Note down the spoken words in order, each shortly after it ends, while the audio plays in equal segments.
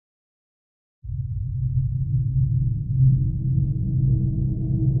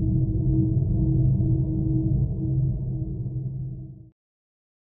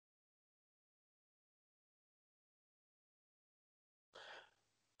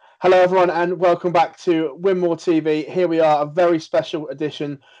Hello, everyone, and welcome back to Win More TV. Here we are, a very special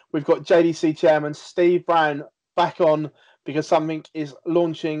edition. We've got JDC Chairman Steve Brown back on because something is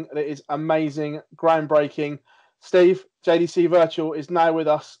launching that is amazing, groundbreaking. Steve, JDC Virtual is now with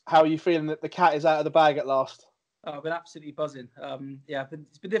us. How are you feeling that the cat is out of the bag at last? Oh, I've been absolutely buzzing.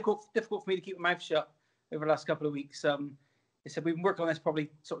 It's been difficult for me to keep my mouth shut over the last couple of weeks. We've been working on this probably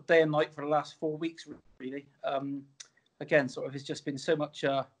sort of day and night for the last 4 weeks, really. It's just been so much.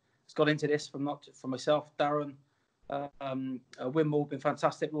 It's got into this from myself, Darren, Wimmo, been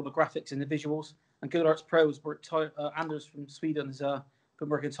fantastic. All the graphics and the visuals, and Good Arts Pros. Anders from Sweden has been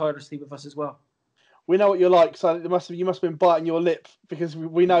working tirelessly with us as well. We know what you're like, so you must have been biting your lip because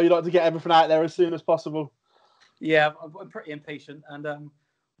we know you like to get everything out there as soon as possible. Yeah, I'm pretty impatient, and I'm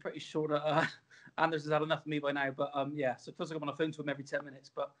pretty sure that Anders has had enough of me by now. But so it feels like I'm on a phone to him every 10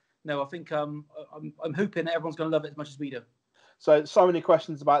 minutes. But no, I think I'm hoping that everyone's going to love it as much as we do. So many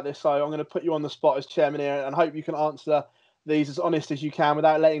questions about this. So I'm going to put you on the spot as chairman here, and hope you can answer these as honest as you can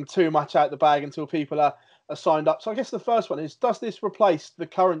without letting too much out the bag until people are signed up. So I guess the first one is: does this replace the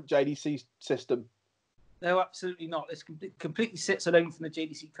current JDC system? No, absolutely not. This completely sits alone from the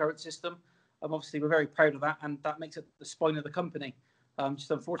JDC current system. Obviously, we're very proud of that, and that makes it the spine of the company. Just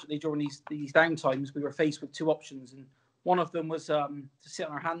unfortunately, during these down times, we were faced with two options, and one of them was to sit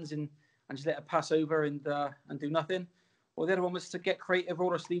on our hands and just let it pass over and do nothing. Or the other one was to get creative,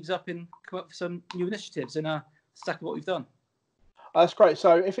 roll our sleeves up, and come up with some new initiatives, and that's exactly what we've done. That's great.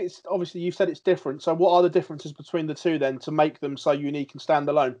 So if it's obviously you said it's different, so what are the differences between the two then to make them so unique and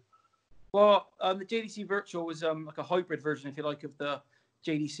standalone? Well, the JDC Virtual was like a hybrid version, if you like, of the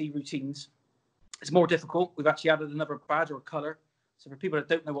JDC routines. It's more difficult. We've actually added another badge or colour. So for people that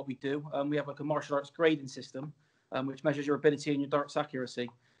don't know what we do, we have like a martial arts grading system, which measures your ability and your darts accuracy.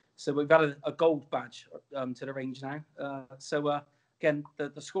 So we've added a gold badge to the range now. Again,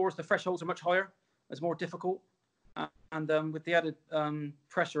 the scores, the thresholds are much higher. It's more difficult. And with the added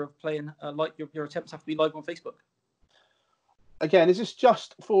pressure of playing, your attempts have to be live on Facebook. Again, is this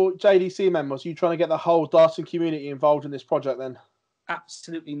just for JDC members? Are you trying to get the whole darting community involved in this project then?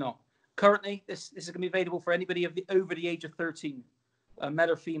 Absolutely not. Currently, this is going to be available for anybody over the age of 13, male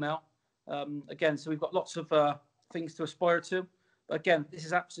or female. So we've got lots of things to aspire to. But again, this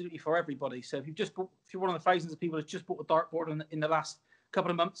is absolutely for everybody. So if you're one of the thousands of people who's just bought a dartboard in the last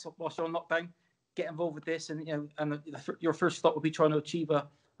couple of months whilst you're on lockdown, get involved with this, and your first stop will be trying to achieve a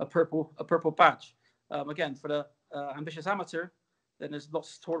purple badge. Again, for the ambitious amateur, then there's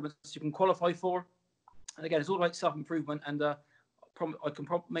lots of tournaments you can qualify for. And again, it's all about self-improvement, and I can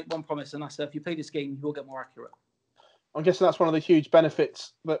make one promise, and that's if you play this game, you will get more accurate. I'm guessing that's one of the huge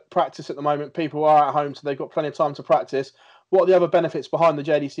benefits that practice at the moment. People are at home, so they've got plenty of time to practice. What are the other benefits behind the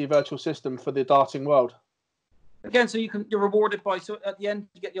JDC virtual system for the darting world? Again, so you're rewarded by, so at the end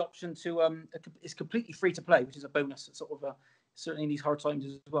you get the option to it's completely free to play, which is a bonus. It's sort of certainly in these hard times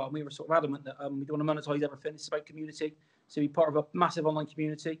as well. And we were sort of adamant that we don't want to monetize everything. It's about community, so be part of a massive online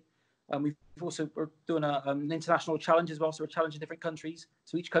community. We're doing an international challenge as well, so we're challenging different countries.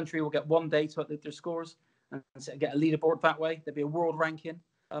 So each country will get 1 day to upload their scores and get a leaderboard that way. There'll be a world ranking.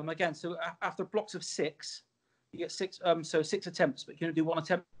 So after blocks of 6, you get 6 attempts, but you can only do 1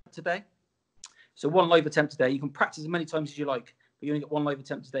 attempt a day. So 1 live attempt a day. You can practice as many times as you like, but you only get 1 live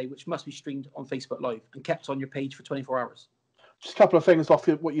attempt a day, which must be streamed on Facebook Live and kept on your page for 24 hours. Just a couple of things off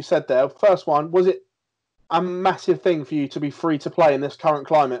what you said there. First one, was it a massive thing for you to be free to play in this current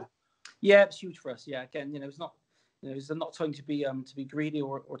climate? Yeah, it's huge for us. Yeah, again, it's not, it's not time to be greedy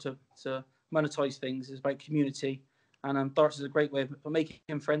or to monetize things. It's about community, and darts is a great way of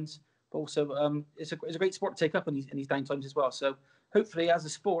making friends. But also, it's a great sport to take up in these downtimes as well. So hopefully, as a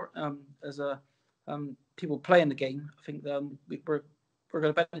sport, people playing the game, I think we're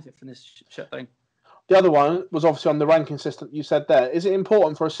going to benefit from this shutdown. The other one was obviously on the ranking system you said there. Is it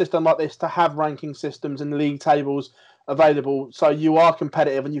important for a system like this to have ranking systems and league tables available so you are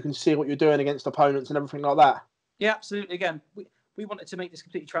competitive and you can see what you're doing against opponents and everything like that? Yeah, absolutely. Again, we wanted to make this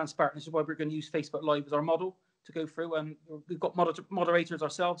completely transparent. This is why we're going to use Facebook Live as our model to go through. We've got moderators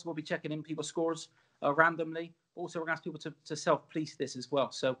ourselves. We'll be checking in people's scores randomly. Also, we're going to ask people to self-police this as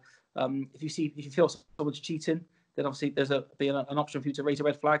well. So if you feel someone's cheating, then obviously there's an option for you to raise a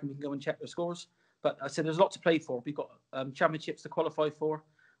red flag and we can go and check their scores. But I said there's a lot to play for. We've got championships to qualify for.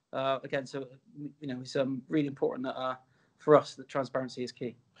 It's really important that for us that transparency is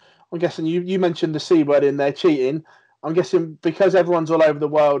key. I'm guessing you mentioned the C word in there, cheating. I'm guessing because everyone's all over the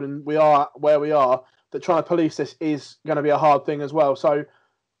world and we are where we are, that trying to police this is going to be a hard thing as well. So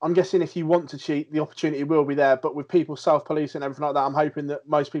I'm guessing if you want to cheat, the opportunity will be there. But with people self-policing and everything like that, I'm hoping that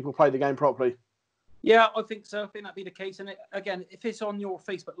most people play the game properly. Yeah, I think so. I think that'd be the case. And again, if it's on your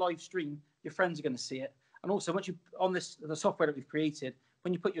Facebook live stream, your friends are going to see it. And also, once you on the software that we've created,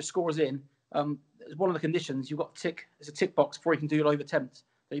 when you put your scores in, one of the conditions you've got to tick is a tick box before you can do live attempts.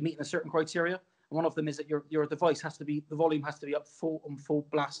 So you're meeting a certain criteria, and one of them is that your device has to be, the volume has to be up full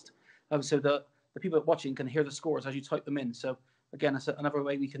blast, so that the people watching can hear the scores as you type them in. So again, that's another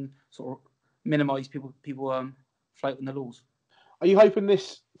way we can sort of minimise people flouting the laws. Are you hoping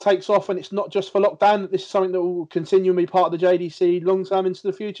this takes off and it's not just for lockdown, that this is something that will continue to be part of the JDC long term into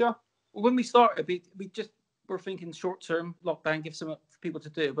the future? Well, when we started, we're thinking short term lockdown, give some for people to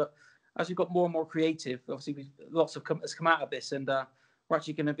do. But as we've got more and more creative, obviously lots of has come out of this, and we're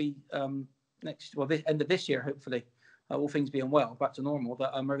actually going to be the end of this year, hopefully, all things being well, back to normal.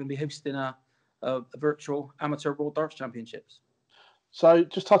 That we're going to be hosting a virtual amateur World Darts Championships. So,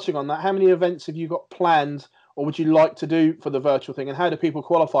 just touching on that, how many events have you got planned, or would you like to do for the virtual thing, and how do people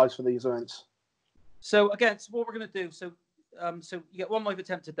qualify for these events? So again, so what we're going to do, so you get one live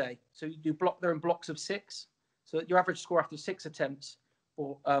attempt a day. So you do they're in blocks of 6. So your average score after 6 attempts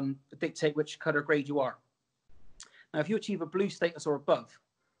will dictate which colour grade you are. Now, if you achieve a blue status or above,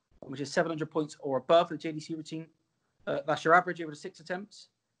 which is 700 points or above the JDC routine, that's your average over the 6 attempts.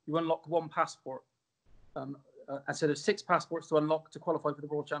 You unlock 1 passport. And so there's 6 passports to unlock to qualify for the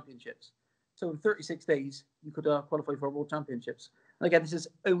World Championships. So in 36 days, you could qualify for World Championships. And again, this is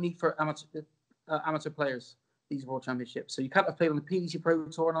only for amateur players, these World Championships. So you can't have played on the PDC Pro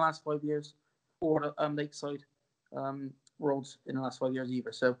Tour in the last 5 years, or the Lakeside Worlds in the last 5 years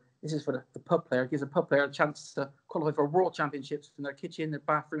either. So this is for the pub player. It gives a pub player a chance to qualify for World Championships from their kitchen, their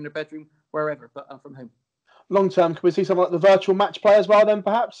bathroom, their bedroom, wherever, but from home. Long term, can we see something like the virtual match play as well then,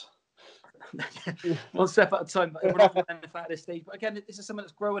 perhaps? One step at a time, but we're not going to at this stage. But again, this is something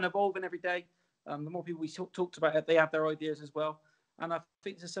that's growing, evolving every day. The more people we talked about it, they have their ideas as well. And I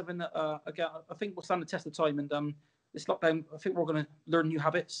think this is something that, again, I think will stand the test of time. And this lockdown, I think we're going to learn new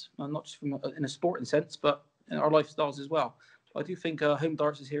habits, not just from in a sporting sense, but in our lifestyles as well. I do think home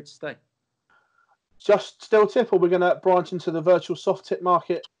darts is here to stay. Just still tip, or we're going to branch into the virtual soft tip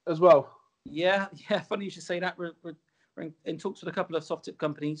market as well? Yeah. Funny you should say that. We're in talks with a couple of soft tip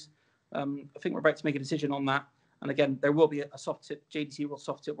companies. I think we're about to make a decision on that. And again, there will be a soft tip JDC World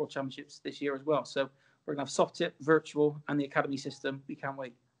Soft Tip World Championships this year as well. So we're going to have soft tip, virtual, and the academy system. We can't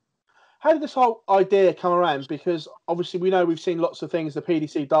wait. How did this whole idea come around? Because obviously we know we've seen lots of things. The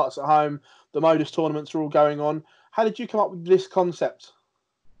PDC darts at home, the Modus tournaments are all going on. How did you come up with this concept?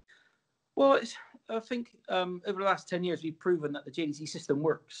 Well, I think over the last 10 years, we've proven that the JDC system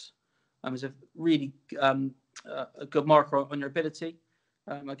works. It's a really a good marker on your ability.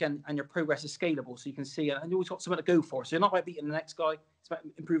 Again, and your progress is scalable, so you can see, and you always got something to go for. So you're not about beating the next guy; it's about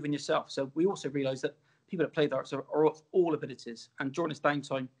improving yourself. So we also realise that people that play darts are of all abilities, and during this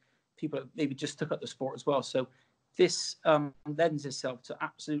downtime, people maybe just took up the sport as well. So this lends itself to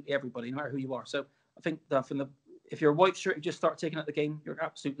absolutely everybody, no matter who you are. So I think that if you're a white shirt, you just start taking up the game, you're an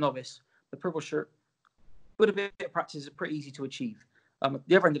absolute novice. The purple shirt, with a bit of practice, is pretty easy to achieve.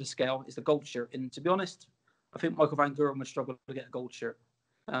 The other end of the scale is the gold shirt, and to be honest, I think Michael Van Gerwen would struggle to get a gold shirt.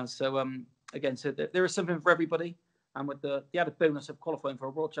 Again, so there is something for everybody, and with the added bonus of qualifying for a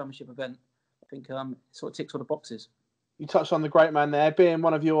World Championship event, I think it sort of ticks all the boxes. You touched on the great man there, being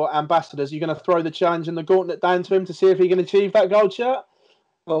one of your ambassadors. You're going to throw the challenge and the gauntlet down to him to see if he can achieve that gold shirt?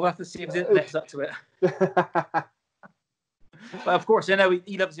 Well, we'll have to see if his internet's up to it. But of course,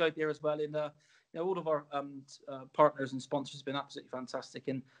 he loves the idea as well. And all of our partners and sponsors have been absolutely fantastic.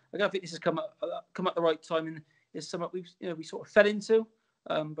 And I think this has come at the right time, and is something we sort of fell into.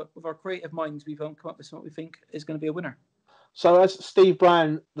 But with our creative minds, we've come up with something we think is going to be a winner. So as Steve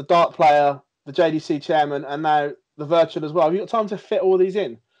Brown, the dart player, the JDC chairman, and now the virtual as well, have you got time to fit all these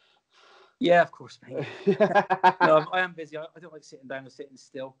in? Yeah, of course, mate. No, I am busy. I don't like sitting down or sitting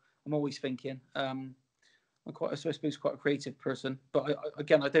still. I'm always thinking. I'm quite a creative person, but I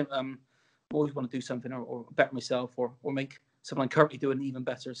don't. Always want to do something or better myself or make something I'm currently doing even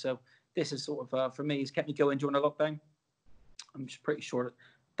better. So this is sort of for me, has kept me going during the lockdown. I'm just pretty sure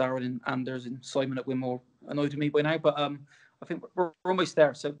that Darren and Anders and Simon at Winmore annoyed with me by now, but I think we're almost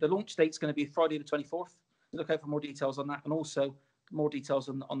there. So the launch date's going to be Friday the 24th. Look out for more details on that, and also more details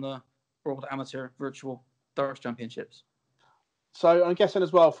on the World Amateur Virtual Darts Championships. So I'm guessing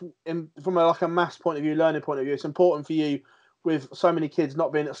as well, from a maths point of view, learning point of view, it's important for you, with so many kids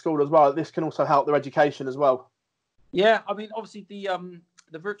not being at school as well, this can also help their education as well. Yeah, I mean, obviously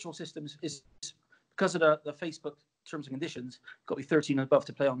the virtual system is because of the Facebook terms and conditions, got to be 13 and above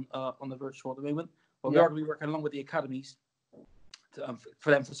to play on the virtual at the moment. But we are going to be working along with the academies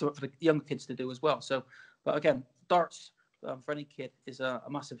for the younger kids to do as well. So, but again, darts for any kid is a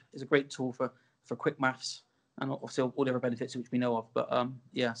great tool for for quick maths and obviously all the other benefits which we know of. But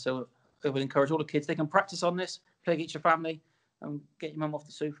yeah, so I would encourage all the kids, they can practice on this, play against your family, and get your mum off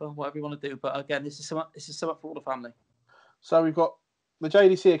the sofa, whatever you want to do. But again, this is something for all the family. So we've got the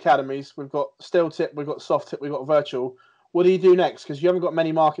JDC academies, we've got steel tip, we've got soft tip, we've got virtual. What do you do next? Because you haven't got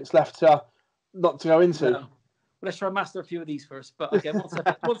many markets left to not to go into. No. Well, let's try and master a few of these first. But again, one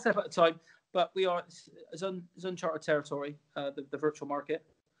step at a time. But we are it's uncharted territory, the virtual market,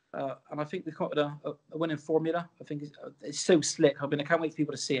 and I think we've got a winning formula. I think it's so slick. I can't wait for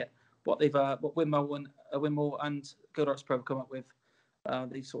people to see it. What Windmill and Good Arts Pro have come up with.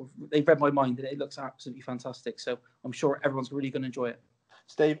 They've read my mind, and it looks absolutely fantastic. So I'm sure everyone's really going to enjoy it.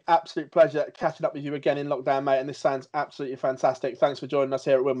 Steve, absolute pleasure catching up with you again in lockdown, mate. And this sounds absolutely fantastic. Thanks for joining us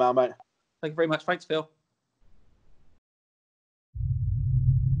here at Windmill, mate. Thank you very much. Thanks, Phil.